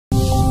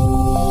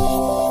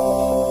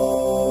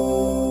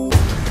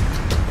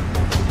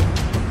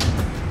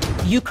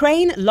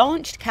Ukraine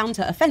launched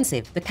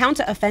counter-offensive. The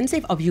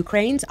counter-offensive of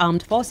Ukraine's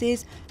armed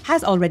forces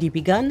has already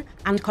begun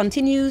and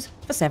continues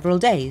for several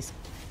days.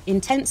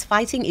 Intense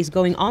fighting is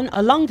going on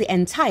along the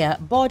entire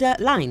border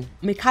line.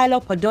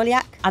 Mikhailo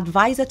Podolyak,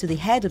 advisor to the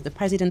head of the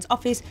president's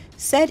office,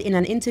 said in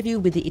an interview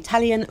with the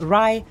Italian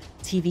Rai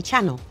TV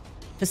channel.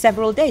 For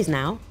several days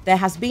now, there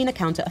has been a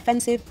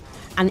counter-offensive.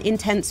 An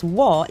intense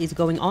war is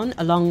going on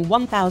along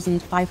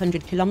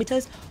 1,500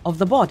 kilometers of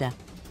the border.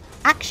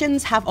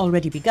 Actions have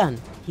already begun,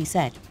 he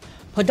said.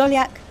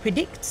 Podolyak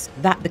predicts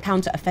that the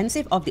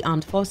counter-offensive of the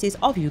armed forces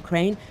of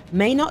Ukraine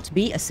may not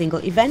be a single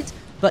event,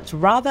 but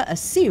rather a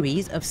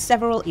series of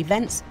several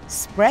events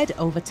spread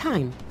over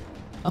time.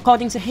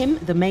 According to him,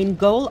 the main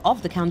goal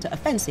of the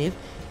counter-offensive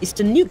is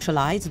to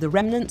neutralize the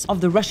remnants of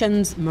the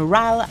Russians'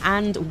 morale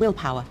and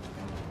willpower.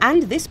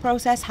 And this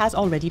process has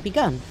already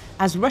begun,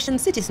 as Russian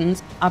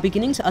citizens are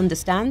beginning to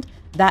understand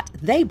that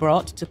they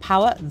brought to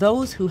power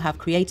those who have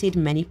created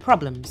many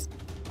problems.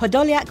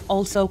 Podolyak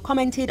also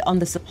commented on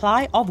the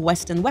supply of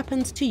Western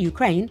weapons to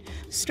Ukraine,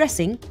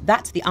 stressing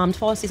that the armed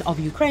forces of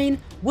Ukraine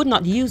would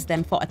not use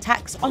them for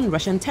attacks on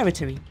Russian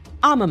territory.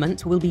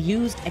 Armament will be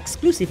used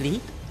exclusively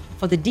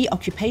for the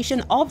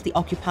deoccupation of the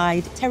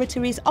occupied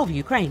territories of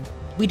Ukraine.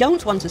 We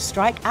don't want to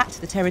strike at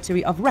the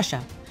territory of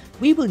Russia.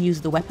 We will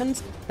use the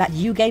weapons that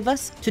you gave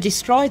us to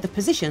destroy the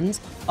positions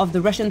of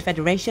the Russian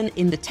Federation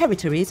in the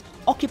territories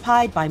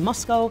occupied by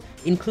Moscow,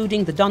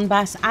 including the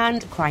Donbass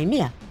and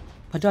Crimea,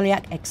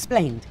 Podolyak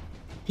explained.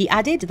 He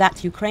added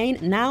that Ukraine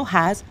now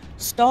has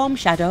Storm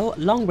Shadow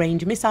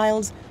long-range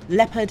missiles,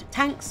 Leopard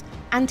tanks,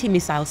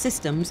 anti-missile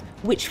systems,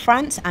 which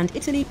France and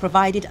Italy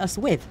provided us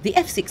with. The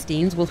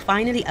F-16s will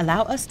finally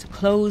allow us to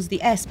close the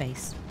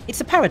airspace.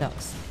 It's a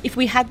paradox. If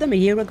we had them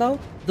a year ago,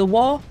 the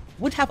war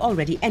would have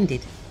already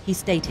ended, he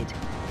stated.